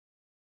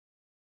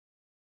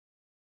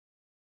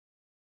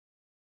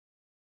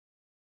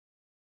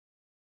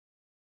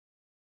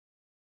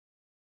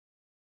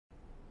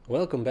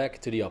Welcome back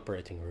to the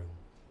operating room.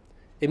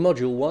 In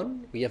Module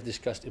 1, we have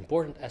discussed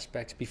important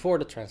aspects before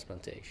the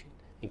transplantation,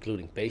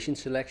 including patient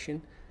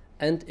selection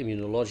and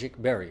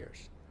immunologic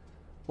barriers.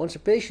 Once a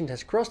patient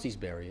has crossed these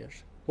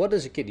barriers, what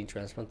does a kidney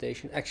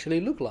transplantation actually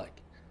look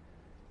like?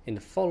 In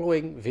the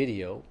following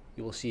video,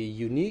 you will see a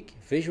unique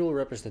visual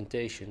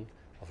representation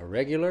of a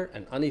regular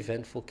and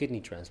uneventful kidney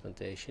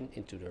transplantation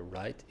into the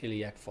right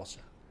iliac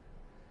fossa.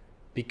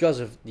 Because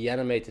of the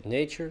animated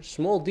nature,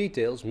 small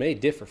details may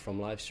differ from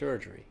live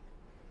surgery.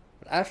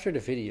 But after the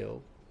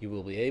video, you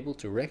will be able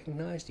to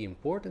recognize the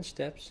important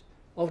steps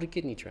of the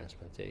kidney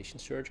transplantation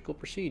surgical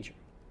procedure.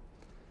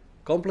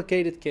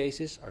 Complicated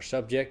cases are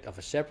subject of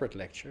a separate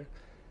lecture,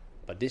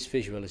 but this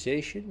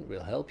visualization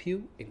will help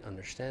you in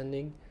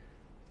understanding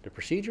the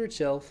procedure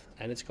itself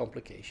and its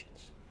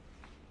complications.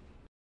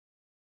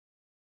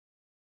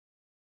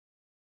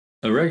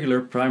 A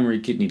regular primary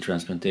kidney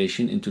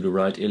transplantation into the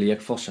right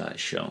iliac fossa is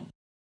shown.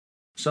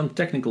 Some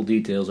technical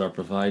details are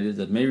provided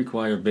that may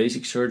require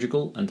basic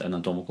surgical and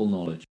anatomical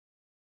knowledge.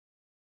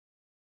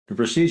 The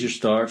procedure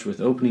starts with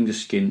opening the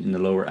skin in the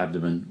lower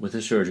abdomen with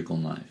a surgical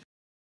knife.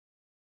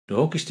 The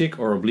hockey stick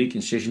or oblique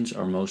incisions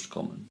are most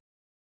common.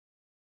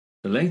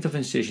 The length of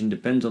incision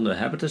depends on the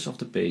habitus of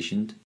the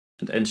patient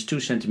and ends 2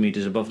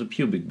 cm above the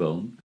pubic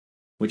bone,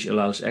 which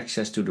allows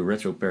access to the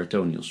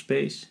retroperitoneal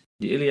space,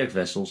 the iliac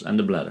vessels and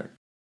the bladder.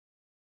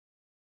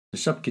 The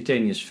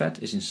subcutaneous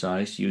fat is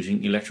incised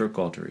using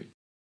electrocautery.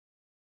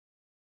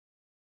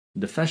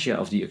 The fascia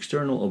of the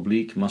external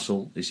oblique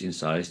muscle is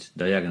incised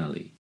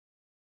diagonally.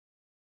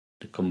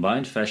 The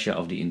combined fascia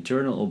of the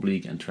internal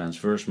oblique and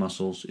transverse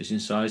muscles is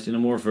incised in a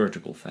more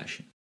vertical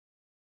fashion.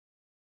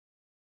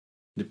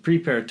 The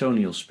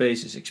preperitoneal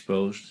space is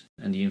exposed,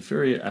 and the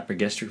inferior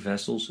epigastric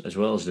vessels, as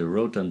well as the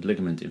rotund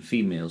ligament in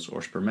females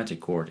or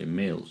spermatic cord in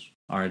males,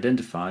 are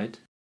identified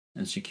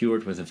and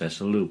secured with a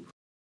vessel loop.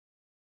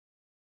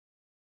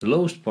 The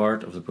lowest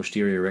part of the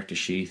posterior rectus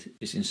sheath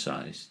is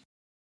incised.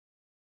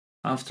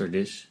 After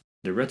this,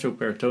 the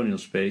retroperitoneal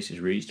space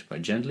is reached by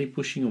gently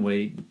pushing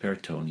away the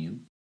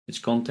peritoneum. Its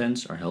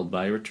contents are held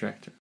by a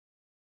retractor.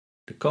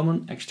 The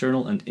common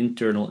external and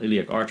internal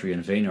iliac artery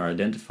and vein are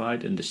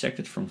identified and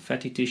dissected from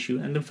fatty tissue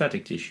and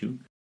lymphatic tissue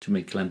to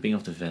make clamping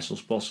of the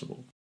vessels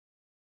possible.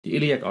 The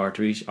iliac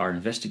arteries are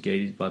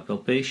investigated by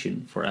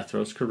palpation for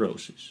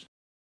atherosclerosis.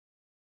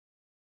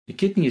 The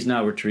kidney is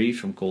now retrieved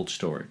from cold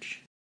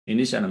storage. In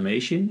this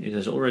animation, it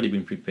has already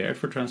been prepared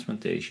for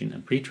transplantation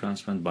and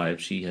pre-transplant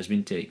biopsy has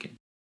been taken.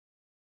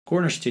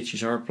 Corner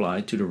stitches are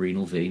applied to the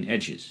renal vein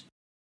edges.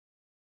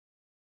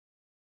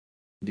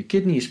 The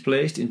kidney is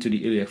placed into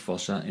the iliac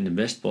fossa in the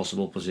best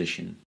possible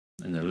position,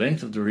 and the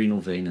length of the renal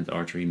vein and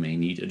artery may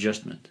need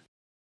adjustment.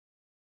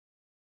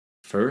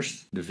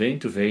 First, the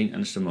vein-to-vein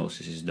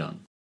anastomosis is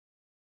done.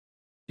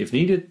 If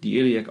needed, the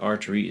iliac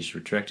artery is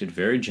retracted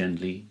very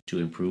gently to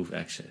improve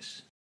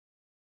access.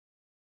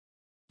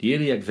 The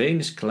iliac vein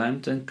is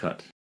clamped and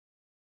cut.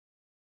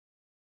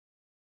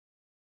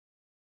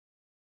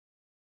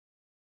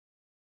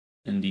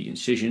 And the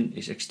incision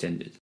is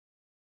extended.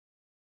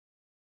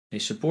 A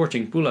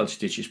supporting pull-out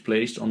stitch is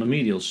placed on the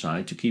medial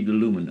side to keep the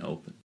lumen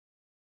open.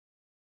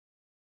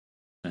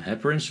 A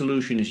heparin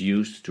solution is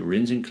used to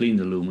rinse and clean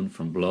the lumen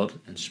from blood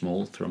and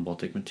small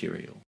thrombotic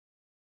material.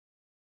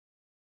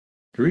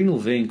 The renal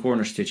vein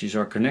corner stitches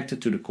are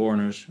connected to the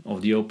corners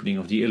of the opening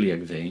of the iliac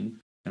vein,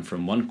 and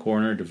from one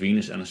corner the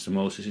venous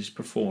anastomosis is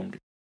performed,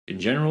 in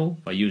general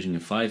by using a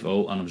 5-0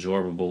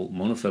 unabsorbable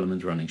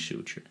monofilament running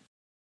suture.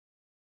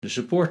 The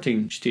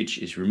supporting stitch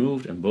is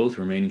removed and both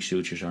remaining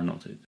sutures are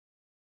knotted.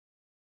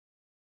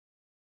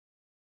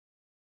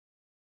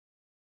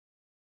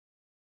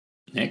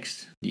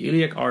 Next, the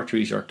iliac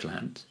arteries are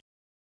clamped.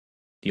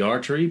 The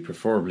artery,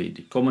 preferably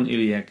the common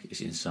iliac,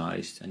 is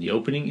incised and the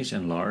opening is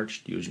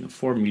enlarged using a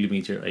 4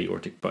 mm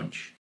aortic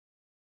punch.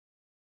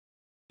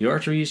 The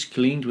artery is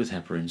cleaned with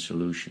heparin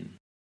solution.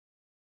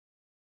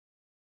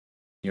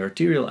 The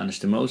arterial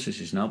anastomosis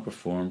is now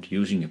performed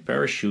using a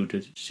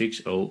parachuted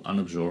 6-0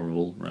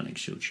 unabsorbable running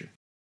suture.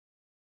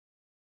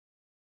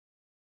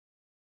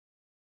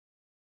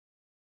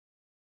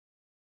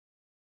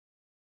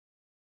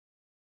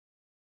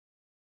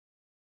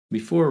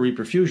 Before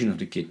reperfusion of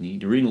the kidney,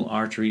 the renal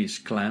artery is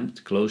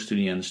clamped close to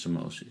the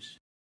anastomosis.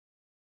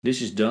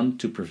 This is done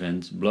to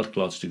prevent blood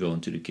clots to go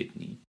into the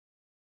kidney.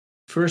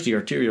 First, the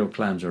arterial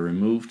clamps are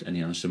removed and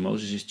the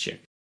anastomosis is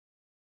checked.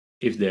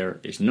 If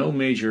there is no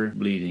major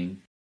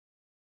bleeding,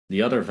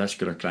 the other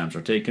vascular clamps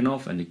are taken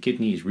off and the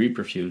kidney is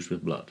reperfused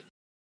with blood.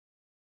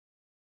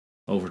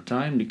 Over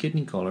time, the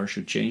kidney color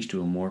should change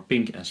to a more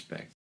pink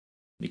aspect.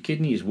 The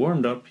kidney is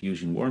warmed up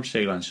using warm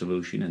saline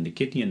solution and the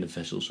kidney and the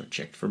vessels are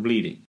checked for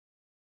bleeding.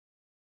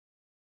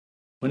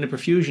 When the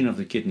perfusion of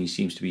the kidney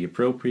seems to be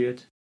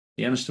appropriate,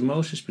 the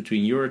anastomosis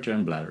between ureter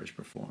and bladder is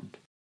performed.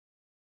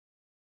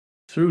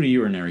 Through the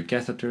urinary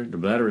catheter, the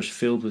bladder is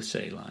filled with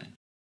saline.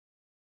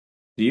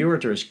 The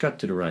ureter is cut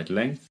to the right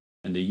length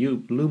and the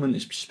lumen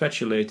is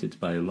spatulated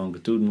by a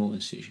longitudinal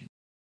incision.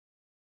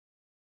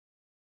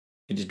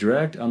 It is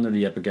dragged under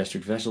the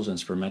epigastric vessels and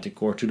spermatic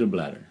cord to the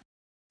bladder.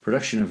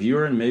 Production of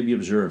urine may be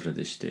observed at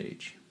this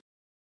stage.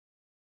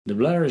 The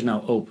bladder is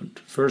now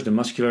opened, first the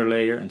muscular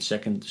layer and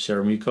second the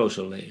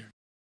ceromucosal layer.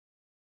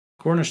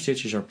 Corner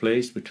stitches are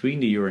placed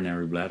between the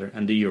urinary bladder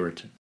and the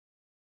ureter.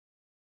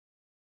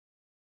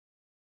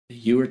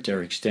 The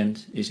ureteric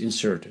stent is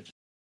inserted.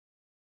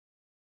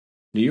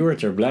 The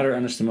ureter bladder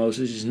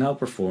anastomosis is now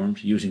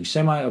performed using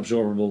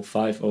semi-absorbable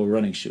 5-0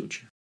 running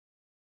suture.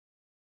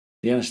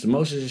 The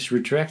anastomosis is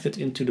retracted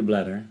into the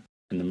bladder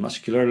and the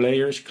muscular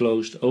layer is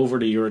closed over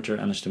the ureter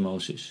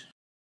anastomosis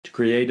to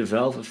create a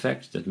valve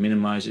effect that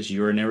minimizes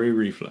urinary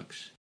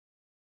reflux.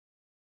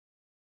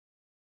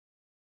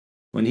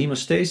 When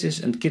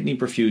hemostasis and kidney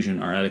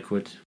perfusion are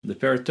adequate, the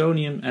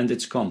peritoneum and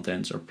its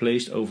contents are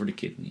placed over the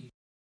kidney.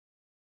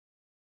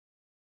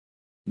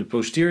 The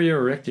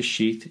posterior rectus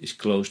sheath is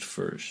closed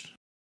first.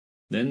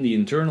 Then the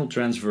internal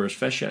transverse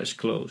fascia is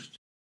closed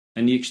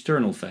and the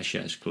external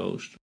fascia is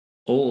closed,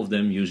 all of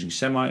them using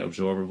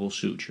semi-absorbable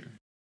suture.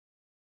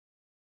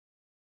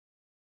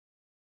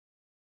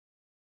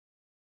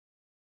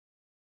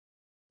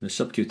 The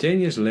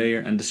subcutaneous layer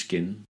and the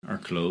skin are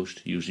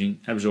closed using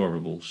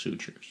absorbable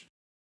sutures.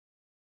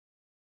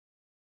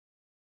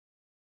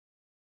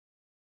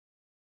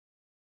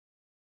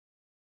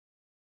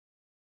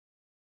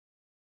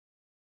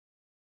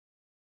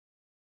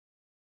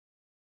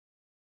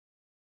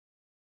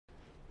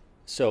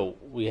 So,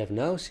 we have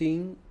now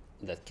seen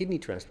that kidney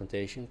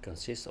transplantation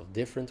consists of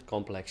different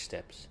complex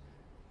steps.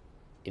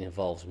 It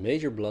involves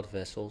major blood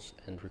vessels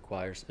and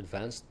requires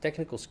advanced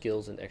technical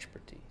skills and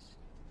expertise.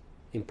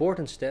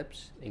 Important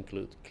steps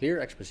include clear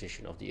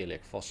exposition of the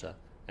iliac fossa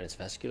and its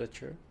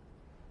vasculature,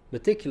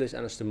 meticulous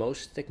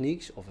anastomosis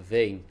techniques of a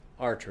vein,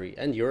 artery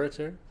and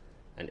ureter,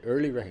 and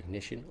early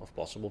recognition of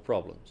possible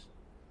problems.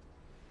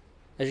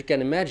 As you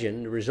can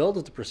imagine, the result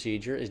of the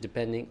procedure is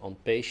depending on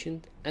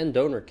patient and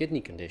donor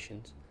kidney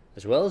conditions,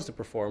 as well as the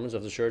performance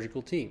of the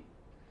surgical team.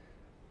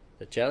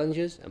 The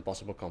challenges and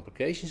possible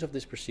complications of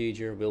this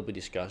procedure will be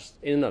discussed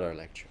in another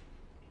lecture.